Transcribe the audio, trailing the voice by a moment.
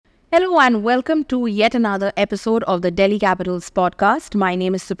Hello and welcome to yet another episode of the Delhi Capitals podcast. My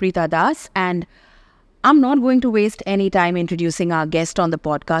name is Suprita Das and I'm not going to waste any time introducing our guest on the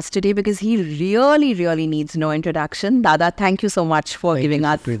podcast today because he really needs no introduction. Dada, thank you so much for giving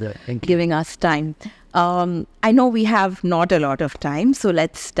us time. I know we have not a lot of time, so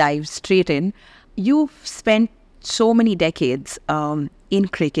let's dive straight in. You've spent so many decades in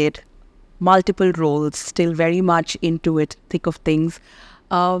cricket, multiple roles, still very much into it, thick of things.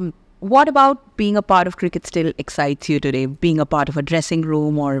 What about being a part of cricket still excites you today? Being a part of a dressing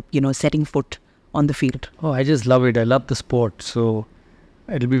room or, setting foot on the field? Oh, I just love it. I love the sport. So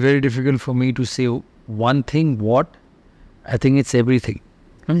it'll be very difficult for me to say one thing. What? I think it's everything.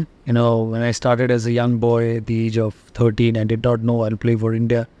 When I started as a young boy at the age of 13, I did not know I'll play for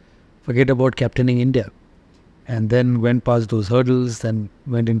India. Forget about captaining India. And then went past those hurdles, then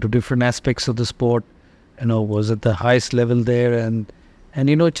went into different aspects of the sport. Was at the highest level there and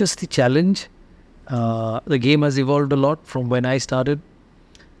just the challenge. The game has evolved a lot from when I started.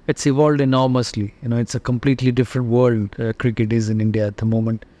 It's evolved enormously. It's a completely different world cricket is in India at the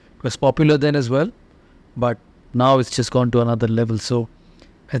moment. It was popular then as well, but now it's just gone to another level. So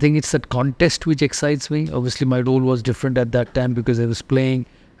I think it's that contest which excites me. Obviously, my role was different at that time because I was playing.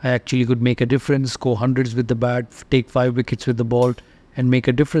 I actually could make a difference, score hundreds with the bat, take 5 wickets with the ball, and make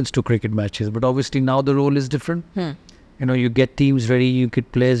a difference to cricket matches. But obviously now the role is different. You get teams ready, you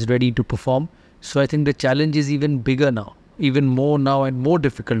get players ready to perform. So I think the challenge is even bigger now, even more now and more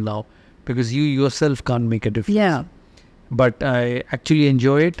difficult now because you yourself can't make a difference. Yeah. But I actually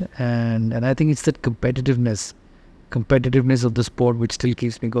enjoy it and I think it's that competitiveness of the sport which still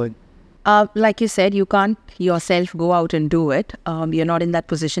keeps me going. Like you said, you can't yourself go out and do it. You're not in that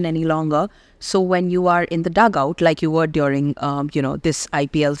position any longer. So when you are in the dugout, like you were during, this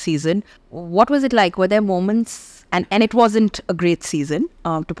IPL season, what was it like? Were there moments, and it wasn't a great season,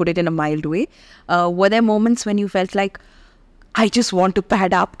 to put it in a mild way. Were there moments when you felt like, I just want to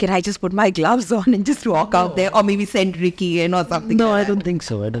pad up. Can I just put my gloves on and just walk out there? Or maybe send Ricky in or something No, like I don't think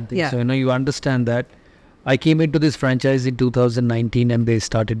so. So. You understand that. I came into this franchise in 2019 and they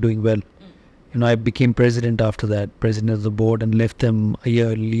started doing well. I became president after that, president of the board, and left them a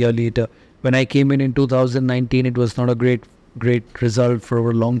year later. When I came in 2019, it was not a great result for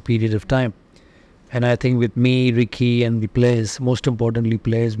a long period of time. And I think with me, Ricky, and the players, most importantly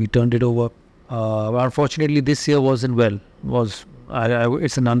players, we turned it over. Unfortunately, this year wasn't well.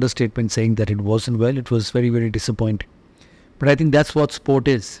 It's an understatement saying that it wasn't well. It was very disappointing. But I think that's what sport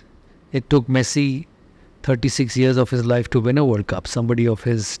is. It took Messi 36 years of his life to win a World Cup, somebody of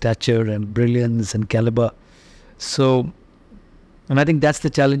his stature and brilliance and caliber. So, and I think that's the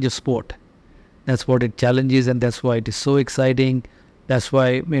challenge of sport. That's what it challenges and that's why it is so exciting. That's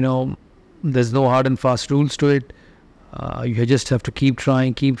why, there's no hard and fast rules to it. You just have to keep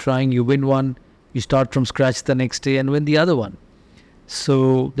trying. You win one, you start from scratch the next day and win the other one.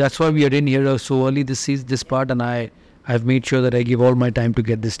 So that's why we are in here so early this part, and I've made sure that I give all my time to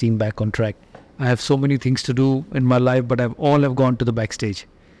get this team back on track. I have so many things to do in my life, but all have gone to the backstage.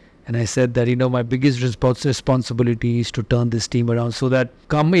 And I said that, my biggest responsibility is to turn this team around so that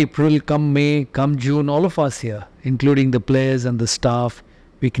come April, come May, come June, all of us here, including the players and the staff,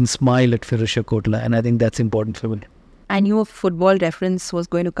 we can smile at Firuzshah Kotla. And I think that's important for me. I knew a football reference was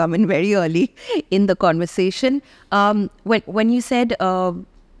going to come in very early in the conversation. When you said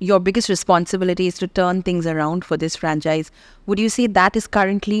your biggest responsibility is to turn things around for this franchise, would you say that is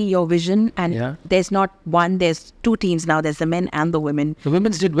currently your vision? And There's not one, there's 2 teams now. There's the men and the women. The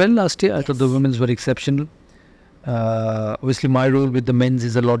women's did well last year. I thought the women's were exceptional. Obviously, my role with the men's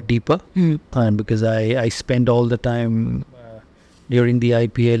is a lot deeper. And because I spend all the time during the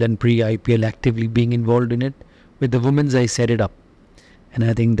IPL and pre-IPL actively being involved in it. With the women's, I set it up. And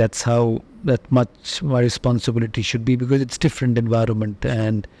I think that's how that much my responsibility should be because it's different environment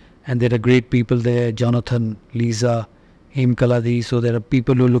and there are great people there, Jonathan, Lisa, Hem Kaladi. So there are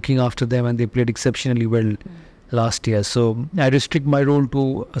people who are looking after them and they played exceptionally well last year. So I restrict my role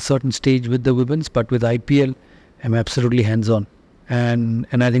to a certain stage with the women's, but with IPL, I'm absolutely hands-on. And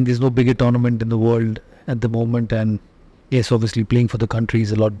I think there's no bigger tournament in the world at the moment. And yes, obviously playing for the country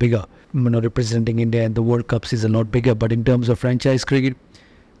is a lot bigger. Representing India in the World Cups is a lot bigger. But in terms of franchise cricket,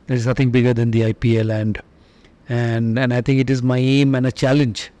 there's nothing bigger than the IPL. And I think it is my aim and a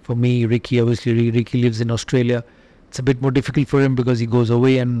challenge for me. Ricky lives in Australia. It's a bit more difficult for him because he goes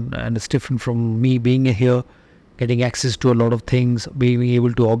away and it's different from me being here, getting access to a lot of things, being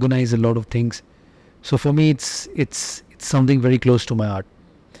able to organize a lot of things. So for me, it's something very close to my heart.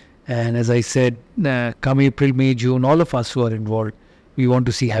 And as I said, come April, May, June, all of us who are involved, we want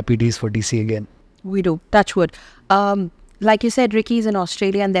to see happy days for DC again. We do. Touch wood. like you said, Ricky is in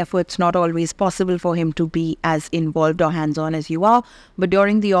Australia and therefore it's not always possible for him to be as involved or hands-on as you are. But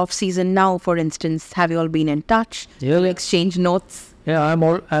during the off-season now, for instance, have you all been in touch? Yeah. You exchange notes? Yeah,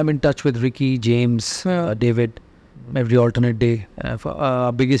 I'm in touch with Ricky, James, David, every alternate day.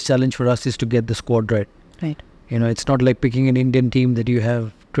 Our biggest challenge for us is to get the squad right. Right. It's not like picking an Indian team that you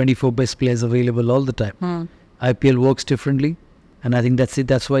have 24 best players available all the time. IPL works differently, and I think that's it.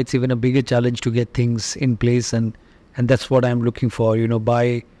 That's why it's even a bigger challenge to get things in place, and that's what I'm looking for.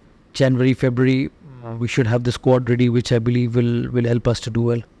 By January, February, we should have the squad ready, which I believe will help us to do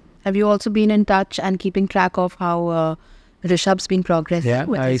well. Have you also been in touch and keeping track of how Rishabh's been progressing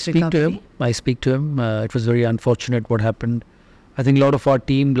with his recovery? I speak to him. It was very unfortunate what happened. I think a lot of our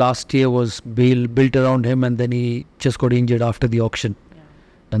team last year was built around him, and then he just got injured after the auction.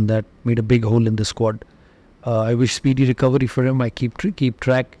 And that made a big hole in the squad. I wish speedy recovery for him. I keep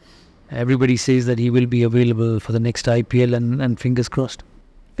track. Everybody says that he will be available for the next IPL, and fingers crossed.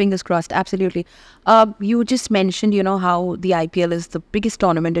 Fingers crossed, absolutely. You just mentioned, how the IPL is the biggest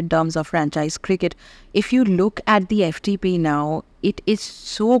tournament in terms of franchise cricket. If you look at the FTP now, it is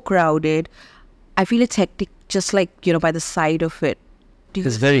so crowded. I feel it's hectic, just like, by the side of it.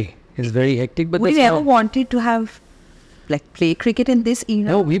 It's very hectic. But we never wanted to have play cricket in this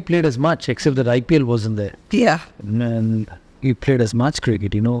era. No, we played as much, except that IPL wasn't there. Yeah. And we played as much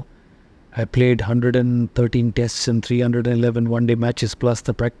cricket, I played 113 tests and 311 one-day matches, plus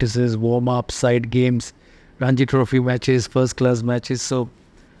the practices, warm-ups, side games, Ranji Trophy matches, first-class matches. So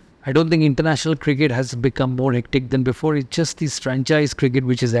I don't think international cricket has become more hectic than before. It's just this franchise cricket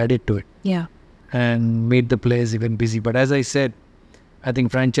which is added to it. Yeah. And made the players even busy. But as I said, I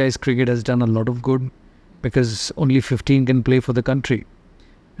think franchise cricket has done a lot of good, because only 15 can play for the country.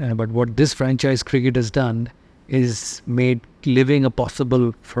 But what this franchise cricket has done is made living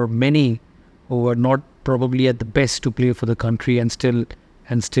possible for many who are not probably at the best to play for the country and still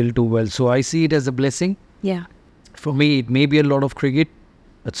do well. So I see it as a blessing. Yeah. For me, it may be a lot of cricket,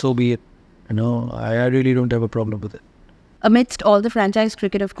 but so be it. I really don't have a problem with it. Amidst all the franchise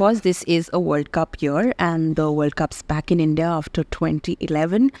cricket, of course, this is a World Cup year, and the World Cup's back in India after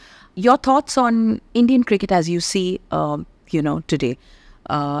 2011. Your thoughts on Indian cricket as you see, today?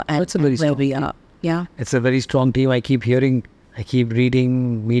 And it's a very where strong we are. Yeah. It's a very strong team. I keep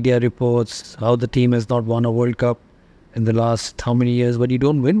reading media reports, how the team has not won a World Cup in the last how many years, but you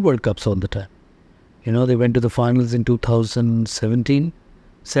don't win World Cups all the time. They went to the finals in 2017,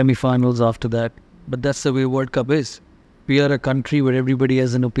 semi-finals after that, but that's the way World Cup is. We are a country where everybody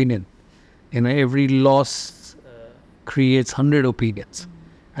has an opinion. Every loss creates 100 opinions.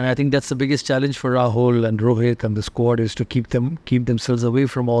 And I think that's the biggest challenge for Rahul and Rohit and the squad, is to keep themselves away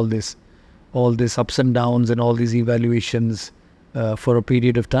from all this ups and downs and all these evaluations for a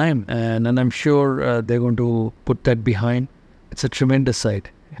period of time. And I'm sure they're going to put that behind. It's a tremendous side.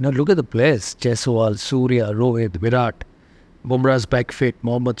 Look at the players: Jaiswal, Surya, Rohit, Virat, Bumrah's back fit,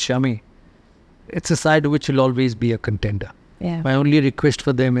 Mohammad Shami. It's a side which will always be a contender. Yeah. My only request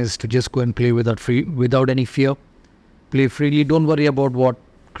for them is to just go and play without any fear. Play freely. Don't worry about what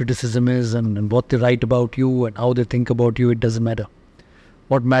criticism is and what they write about you and how they think about you. It doesn't matter.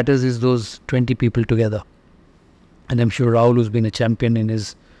 What matters is those 20 people together. And I'm sure Rahul, who's been a champion in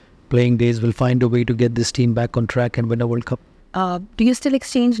his playing days, will find a way to get this team back on track and win a World Cup. Do you still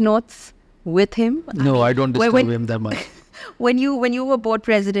exchange notes with him? No, I don't disturb him that much. When you were board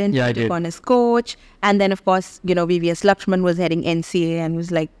president, Yeah, you I took did. on as coach, and then of course, VVS Lakshman was heading NCA and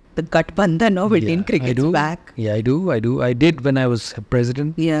was like the Gathbandhan of Indian cricket's back. Yeah, I do. I did when I was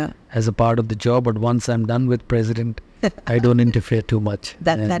president. Yeah. As a part of the job, but once I'm done with president, I don't interfere too much.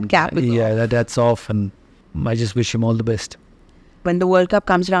 That cap is off. That's off, and I just wish him all the best. When the World Cup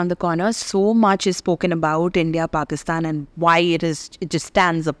comes around the corner, so much is spoken about India, Pakistan, and why it just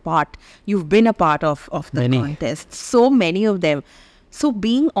stands apart. You've been a part of the contest. So many of them. So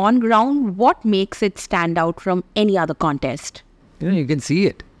being on ground, what makes it stand out from any other contest? You can see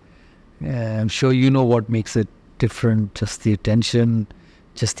it. I'm sure you know what makes it different. Just the attention,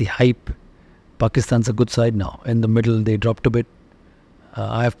 just the hype. Pakistan's a good side now. In the middle, they dropped a bit.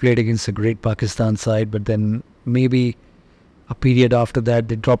 I've played against a great Pakistan side, but then maybe a period after that,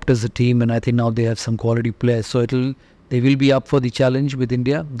 they dropped as a team, and I think now they have some quality players. So they will be up for the challenge with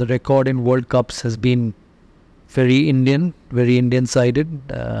India. The record in World Cups has been very Indian-sided,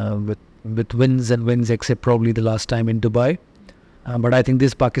 with wins and wins, except probably the last time in Dubai. But I think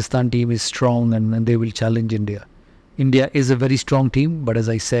this Pakistan team is strong, and they will challenge India. India is a very strong team, but as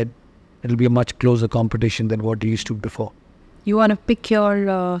I said, it'll be a much closer competition than what they used to before. You want to pick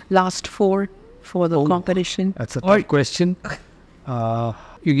your last four for the competition? That's a tough question.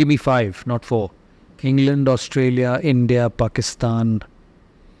 You give me 5, not 4. England, Australia, India, Pakistan.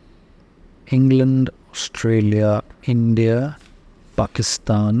 England, Australia, India,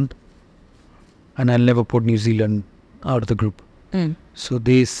 Pakistan, and I'll never put New Zealand out of the group. So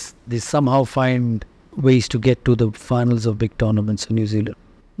they somehow find ways to get to the finals of big tournaments in New Zealand.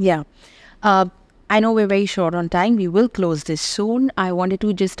 Yeah. I know we're very short on time. We will close this soon. I wanted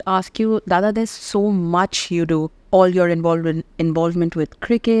to just ask you, Dada, there's so much you do. All your involvement with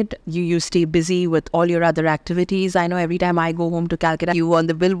cricket. You stay busy with all your other activities. I know every time I go home to Calcutta, you on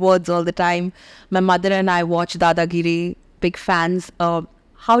the billboards all the time. My mother and I watch Dadagiri. Big fans.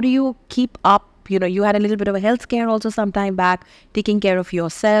 How do you keep up? You had a little bit of a health scare also some time back, taking care of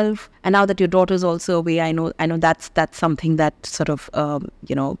yourself. And now that your daughter's also away, I know that's something that sort of,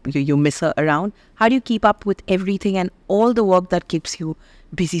 you miss her around. How do you keep up with everything and all the work that keeps you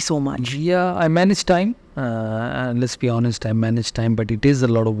busy so much? Yeah, I manage time. And let's be honest, I manage time, but it is a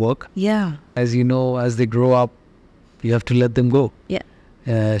lot of work. Yeah. As you know, as they grow up, you have to let them go.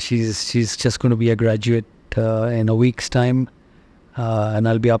 Yeah. She's just going to be a graduate in a week's time. And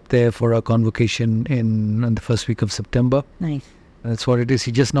I'll be up there for a convocation in the first week of September. Nice. That's what it is.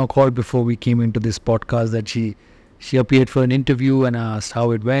 She just now called before we came into this podcast that she appeared for an interview and asked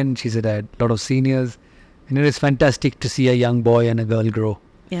how it went. She said I had a lot of seniors. And it is fantastic to see a young boy and a girl grow.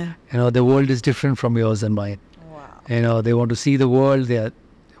 Yeah. The world is different from yours and mine. Wow. They want to see the world. They are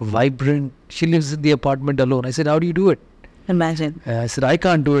vibrant. She lives in the apartment alone. I said, how do you do it? Imagine. I said, I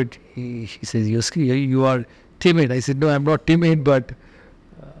can't do it. She says, you are timid. I said, no, I'm not timid, but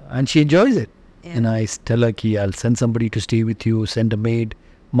and she enjoys it. Yeah. And I tell her, I'll send somebody to stay with you, send a maid,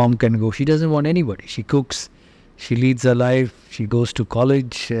 mom can go. She doesn't want anybody. She cooks, she leads her life, she goes to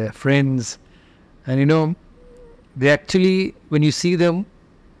college, friends. And they actually, when you see them,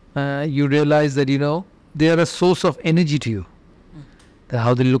 you realize that, they are a source of energy to you.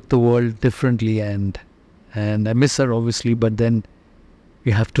 How they look the world differently, and I miss her obviously, but then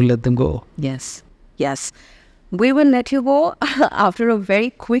you have to let them go. Yes. We will let you go after a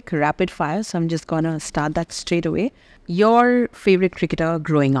very quick rapid fire. So I'm just going to start that straight away. Your favorite cricketer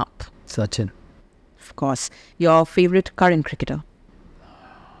growing up? Sachin. Of course. Your favorite current cricketer?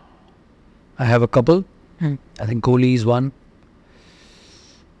 I have a couple. I think Kohli is one.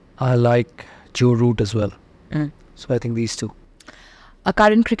 I like Joe Root as well. So I think these two. A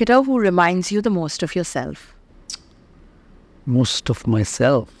current cricketer who reminds you the most of yourself? Most of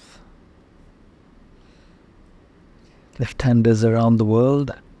myself. Left-handers around the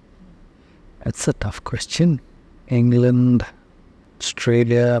world. That's a tough question. England,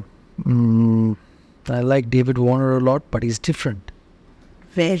 Australia. I like David Warner a lot, but he's different.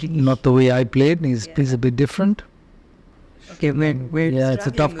 Very. Not the way I played. He's a bit different. Okay, we're it's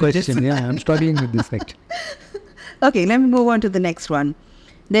a tough question. Yeah, I'm struggling with this actually. Okay, let me move on to the next one.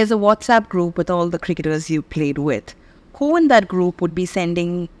 There's a WhatsApp group with all the cricketers you played with. Who in that group would be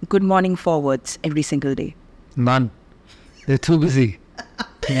sending good morning forwards every single day? None. They're too busy.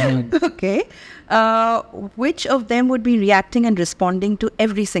 Okay. Which of them would be reacting and responding to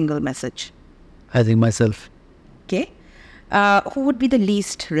every single message? I think myself. Okay. Who would be the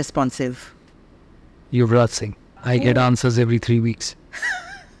least responsive? Yuvraj Singh. I get answers every 3 weeks.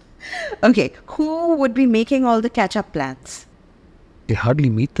 Okay. Who would be making all the catch-up plans? They hardly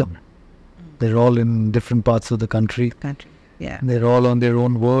meet them. They're all in different parts of the country. Yeah. They're all on their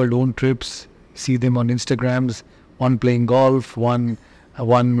own world, own trips. See them on Instagrams. One playing golf, one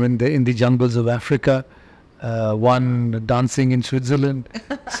when they're in the jungles of Africa, one dancing in Switzerland.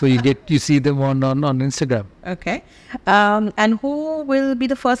 So you see them on Instagram. Okay. And who will be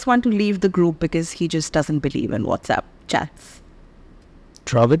the first one to leave the group because he just doesn't believe in WhatsApp chats?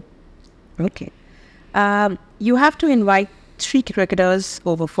 Dravid. Okay. You have to invite 3 cricketers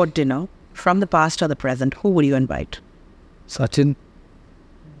over for dinner from the past or the present. Who would you invite? Sachin.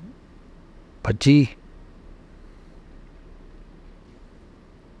 Bhaji.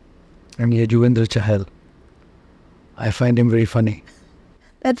 And Yajuvendra Chahal. I find him very funny.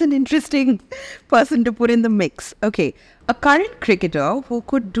 That's an interesting person to put in the mix. Okay. A current cricketer who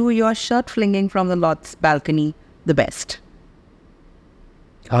could do your shirt flinging from the Lord's balcony the best.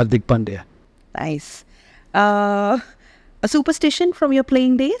 Hardik Pandya. Nice. A superstition from your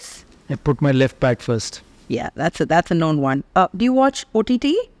playing days? I put my left pad first. Yeah, that's a known one. Do you watch OTT?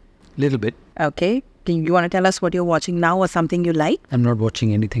 Little bit. Okay. You want to tell us what you're watching now or something you like? I'm not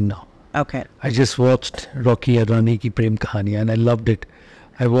watching anything now. Okay. I just watched Rocky Adani Ki Prem Kahani and I loved it.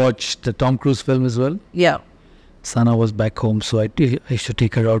 I watched the Tom Cruise film as well. Yeah. Sana was back home, so I used to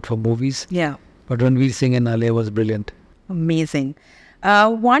take her out for movies. Yeah. But Ranveer Singh and Ale was brilliant. Amazing.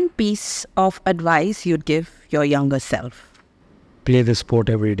 One piece of advice you'd give your younger self? Play the sport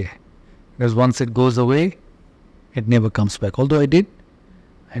every day. Because once it goes away, it never comes back. Although I did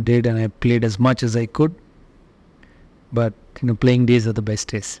and I played as much as I could. But, playing days are the best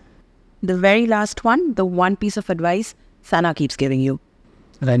days. The very last one, the one piece of advice Sana keeps giving you.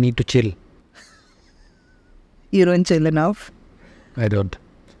 And I need to chill. You don't chill enough? I don't.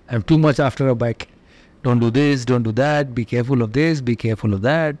 I'm too much after a bike. Don't do this, don't do that, be careful of this, be careful of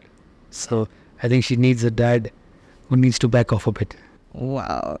that. So I think she needs a dad who needs to back off a bit.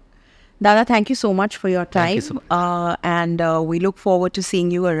 Wow. Dada, thank you so much for your time. Thank you so much. And we look forward to seeing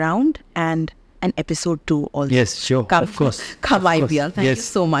you around and an episode 2 also. Yes, sure. Of course. Come Of course. IPL. Thank you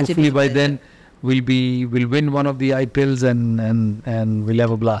so much. Hopefully by then we'll win one of the IPLs and we'll have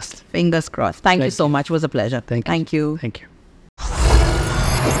a blast. Fingers crossed. Thank you so much. It was a pleasure. Thank you. Thank you. Thank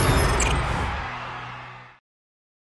you.